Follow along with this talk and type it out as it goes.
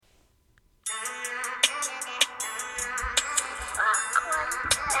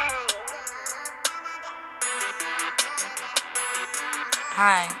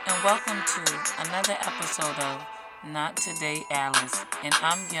Hi, and welcome to another episode of Not Today, Alice, and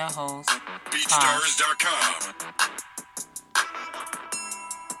I'm your host, Tosh. BeatStars.com.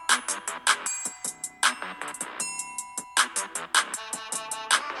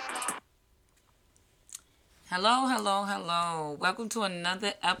 Hello, hello, hello. Welcome to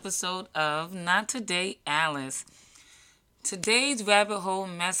another episode of Not Today, Alice. Today's rabbit hole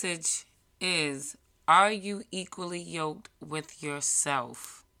message is, are you equally yoked with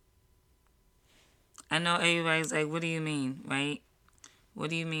yourself? I know everybody's like, what do you mean, right? What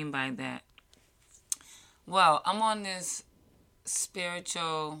do you mean by that? Well, I'm on this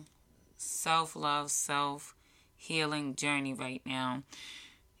spiritual self-love, self-healing journey right now.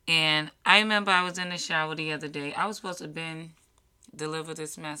 And I remember I was in the shower the other day. I was supposed to deliver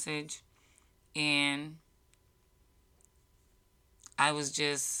this message, and I was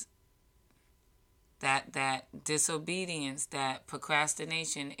just that disobedience, that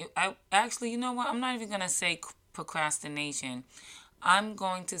procrastination. You know what? I'm not even going to say procrastination. I'm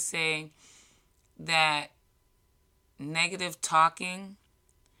going to say that negative talking,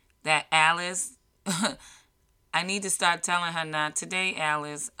 that Alice, I need to start telling her, not today,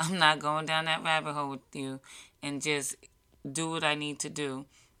 Alice. I'm not going down that rabbit hole with you, and just do what I need to do.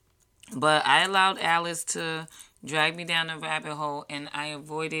 But I allowed Alice to drag me down the rabbit hole, and I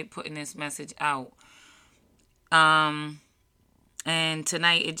avoided putting this message out. And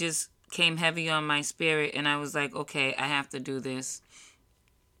tonight it just came heavy on my spirit, and I was like, okay, I have to do this.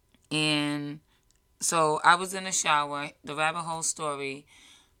 And so I was in the shower, the rabbit hole story.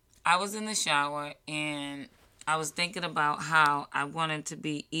 I was in the shower, and I was thinking about how I wanted to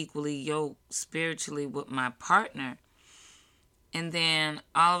be equally yoked spiritually with my partner. And then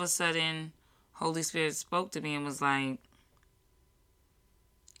all of a sudden, Holy Spirit spoke to me and was like,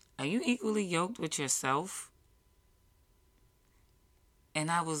 are you equally yoked with yourself? And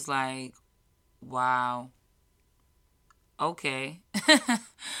I was like, wow, okay.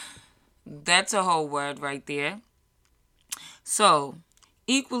 That's a whole word right there. So,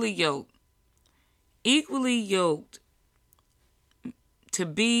 equally yoked. Equally yoked. To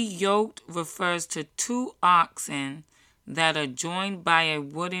be yoked refers to two oxen that are joined by a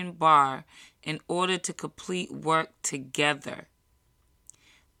wooden bar in order to complete work together.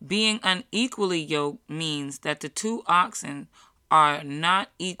 Being unequally yoked means that the two oxen are not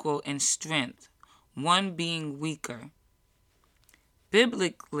equal in strength, one being weaker.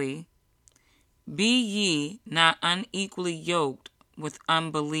 Biblically, be ye not unequally yoked with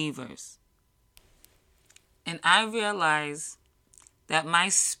unbelievers. And I realize that my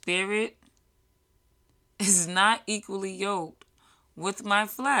spirit is not equally yoked with my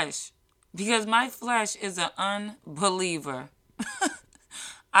flesh, because my flesh is an unbeliever.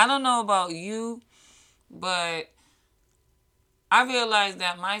 I don't know about you, but I realize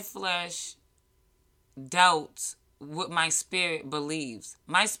that my flesh doubts what my spirit believes.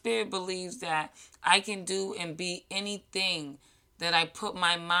 My spirit believes that I can do and be anything that I put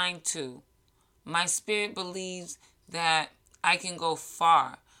my mind to. My spirit believes that I can go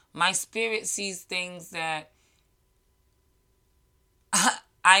far. My spirit sees things that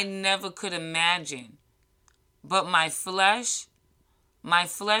I never could imagine. But my flesh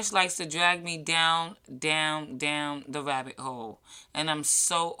likes to drag me down the rabbit hole. And I'm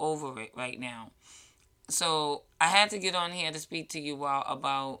so over it right now. So I had to get on here to speak to you all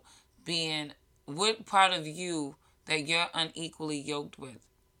about what part of you that you're unequally yoked with.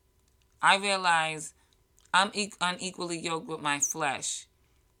 I realize I'm unequally yoked with my flesh.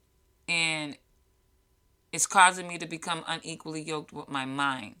 And it's causing me to become unequally yoked with my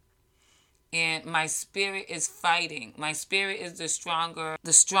mind. And my spirit is fighting. My spirit is the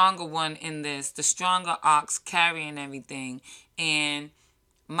stronger one in this, the stronger ox carrying everything. And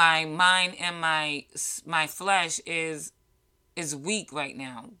my mind and my flesh is weak right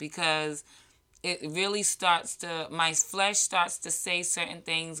now, because it really my flesh starts to say certain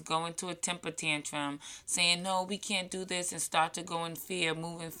things, go into a temper tantrum, saying, no, we can't do this, and start to go in fear,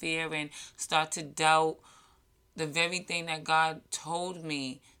 move in fear, and start to doubt the very thing that God told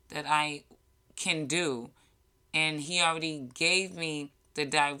me that I can do. And He already gave me the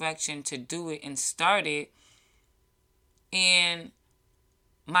direction to do it and start it. And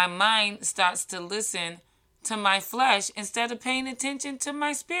my mind starts to listen to my flesh instead of paying attention to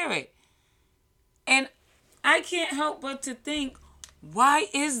my spirit. And I can't help but to think, why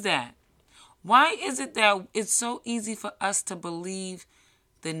is that? Why is it that it's so easy for us to believe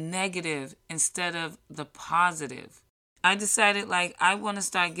the negative instead of the positive? I decided, I want to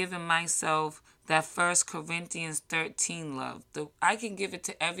start giving myself that 1 Corinthians 13 love. I can give it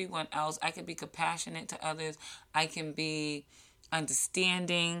to everyone else. I can be compassionate to others. I can be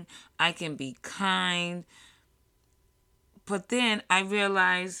understanding. I can be kind. But then I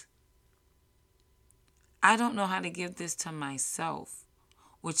realize I don't know how to give this to myself,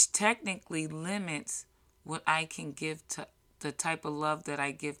 which technically limits what I can give to the type of love that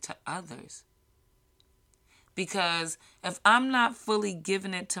I give to others. Because if I'm not fully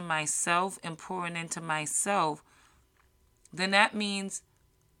giving it to myself and pouring into myself, then that means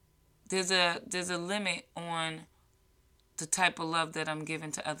there's a limit on the type of love that I'm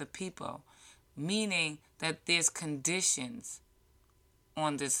giving to other people. Meaning that there's conditions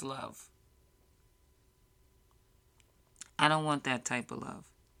on this love. I don't want that type of love.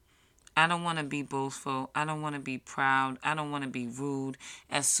 I don't want to be boastful. I don't want to be proud. I don't want to be rude.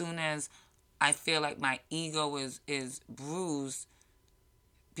 As soon as I feel like my ego is bruised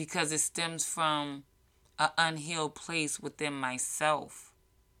because it stems from an unhealed place within myself.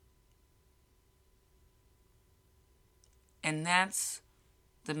 And that's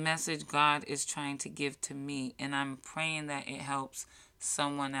the message God is trying to give to me. And I'm praying that it helps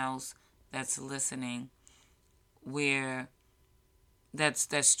someone else that's listening, where that's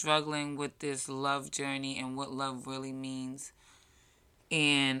struggling with this love journey and what love really means,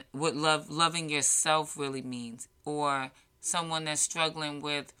 and what loving yourself really means, or someone that's struggling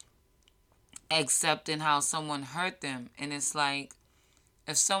with accepting how someone hurt them. And it's like,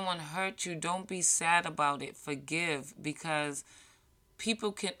 if someone hurt you, don't be sad about it. Forgive, because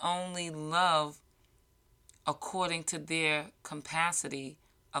people can only love according to their capacity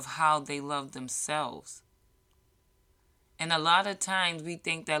of how they love themselves. And a lot of times we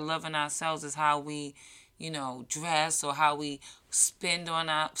think that loving ourselves is how we, dress, or how we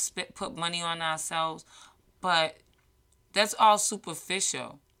put money on ourselves. But that's all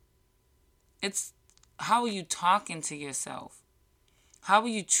superficial. It's how are you talking to yourself? How are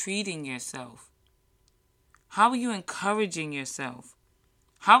you treating yourself? How are you encouraging yourself?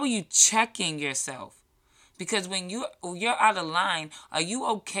 How are you checking yourself? Because when you're out of line, are you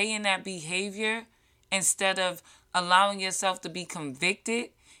okay in that behavior instead of allowing yourself to be convicted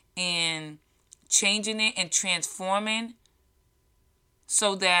and changing it and transforming,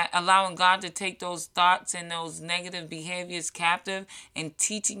 so that allowing God to take those thoughts and those negative behaviors captive and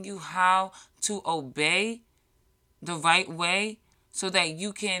teaching you how to obey the right way, so that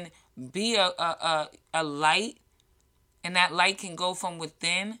you can be a light, and that light can go from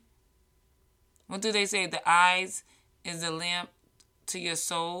within. What do they say? The eyes is the lamp to your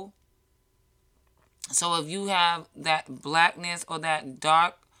soul. So if you have that blackness or that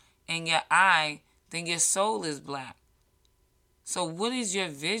dark in your eye, then your soul is black. So what is your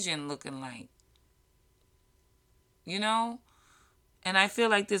vision looking like? And I feel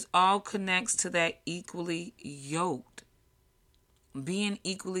like this all connects to that equally yoked. Being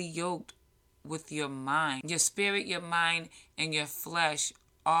equally yoked with your mind. Your spirit, your mind, and your flesh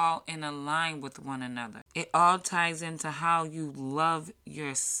all in a line with one another. It all ties into how you love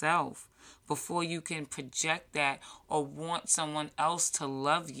yourself before you can project that or want someone else to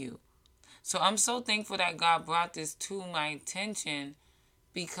love you. So I'm so thankful that God brought this to my attention,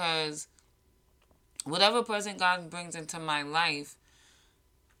 because whatever person God brings into my life,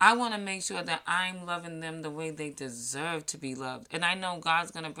 I want to make sure that I'm loving them the way they deserve to be loved. And I know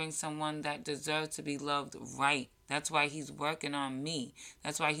God's going to bring someone that deserves to be loved right. That's why He's working on me.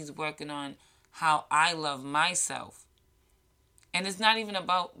 That's why He's working on how I love myself. And it's not even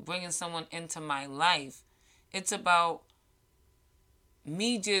about bringing someone into my life. It's about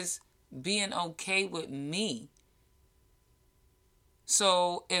me just being okay with me.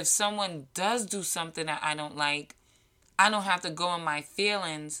 So if someone does do something that I don't like, I don't have to go in my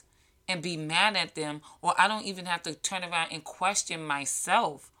feelings and be mad at them, or I don't even have to turn around and question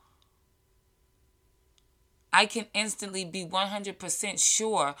myself. I can instantly be 100%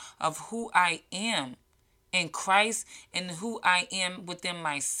 sure of who I am in Christ and who I am within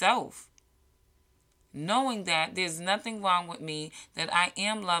myself. Knowing that there's nothing wrong with me, that I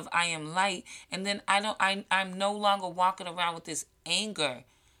am love, I am light, and then I'm no longer walking around with this anger,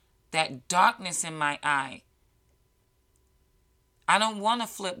 that darkness in my eye. I don't want to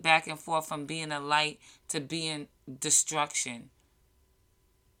flip back and forth from being a light to being destruction.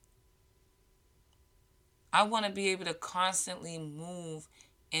 I want to be able to constantly move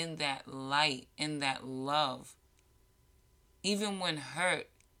in that light, in that love, even when hurt.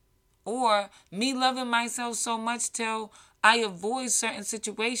 Or me loving myself so much till I avoid certain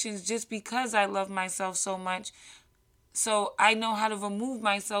situations just because I love myself so much. So I know how to remove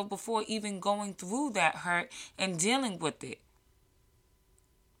myself before even going through that hurt and dealing with it.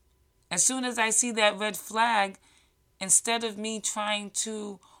 As soon as I see that red flag, instead of me trying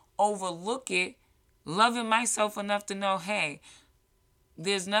to overlook it, loving myself enough to know, hey,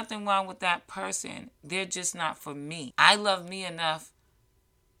 there's nothing wrong with that person. They're just not for me. I love me enough,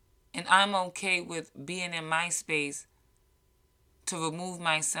 and I'm okay with being in my space to remove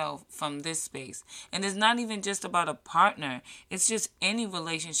myself from this space. And it's not even just about a partner. It's just any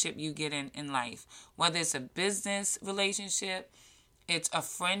relationship you get in life. Whether it's a business relationship, it's a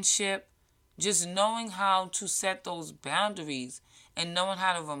friendship, just knowing how to set those boundaries and knowing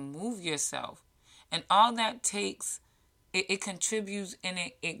how to remove yourself. And all that takes, it contributes, and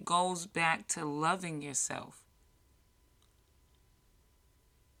it goes back to loving yourself.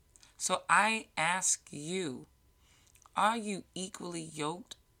 So I ask you, are you equally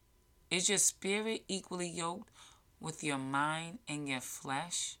yoked? Is your spirit equally yoked with your mind and your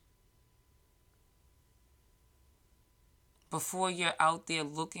flesh? Before you're out there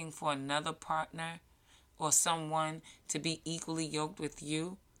looking for another partner or someone to be equally yoked with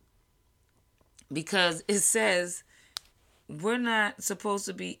you. Because it says we're not supposed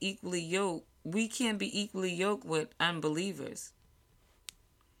to be equally yoked. We can't be equally yoked with unbelievers.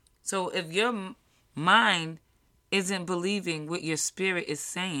 So if your mind isn't believing what your spirit is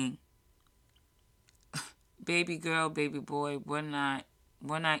saying, baby girl, baby boy, we're not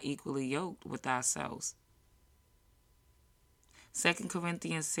equally yoked with ourselves. 2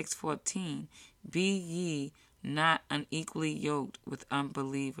 Corinthians 6:14, be ye not unequally yoked with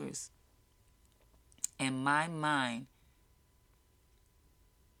unbelievers. And my mind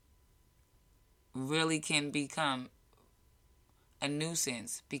really can become a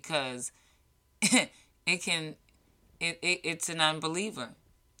nuisance because it's an unbeliever.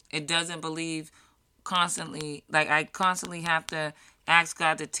 It doesn't believe constantly. Like, I constantly have to ask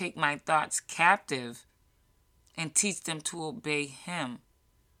God to take my thoughts captive and teach them to obey Him.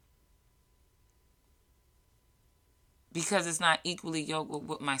 Because it's not equally yoked with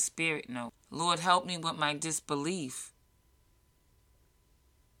what my spirit knows. Lord, help me with my disbelief.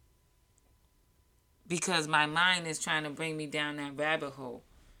 Because my mind is trying to bring me down that rabbit hole.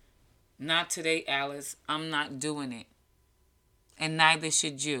 Not today, Alice. I'm not doing it. And neither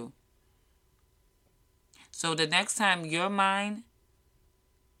should you. So the next time your mind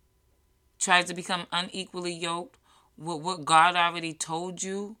tries to become unequally yoked with what God already told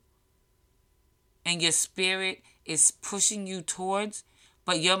you, and your spirit is pushing you towards,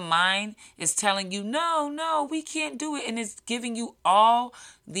 but your mind is telling you, no, we can't do it. And it's giving you all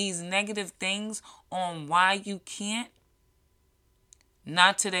these negative things on why you can't.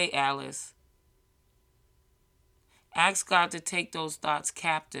 Not today, Alice. Ask God to take those thoughts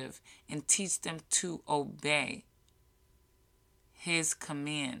captive and teach them to obey His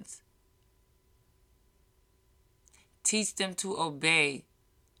commands. Teach them to obey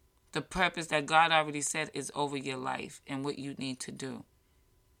the purpose that God already said is over your life and what you need to do.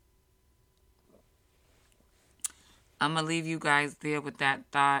 I'm going to leave you guys there with that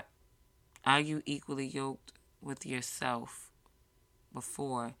thought. Are you equally yoked with yourself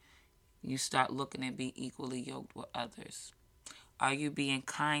before you start looking to be equally yoked with others? Are you being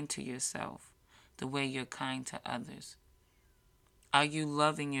kind to yourself the way you're kind to others? Are you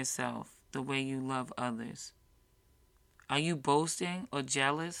loving yourself the way you love others? Are you boasting or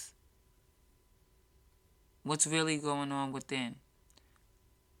jealous? What's really going on within?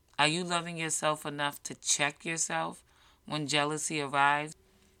 Are you loving yourself enough to check yourself when jealousy arrives?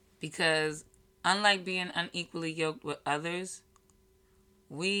 Because unlike being unequally yoked with others,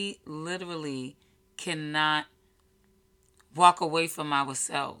 we literally cannot walk away from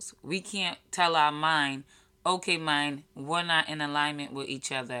ourselves. We can't tell our mind, okay, mind, we're not in alignment with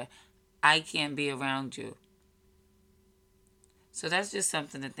each other. I can't be around you. So that's just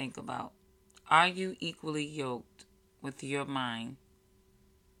something to think about. Are you equally yoked with your mind?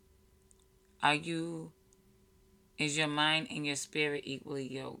 Is your mind and your spirit equally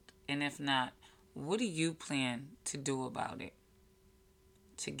yoked? And if not, what do you plan to do about it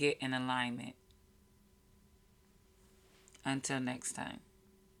to get in alignment? Until next time.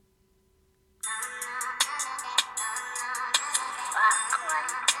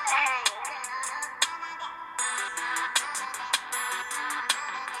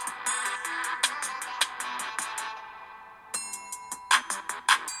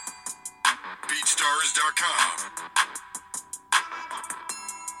 BeatStars.com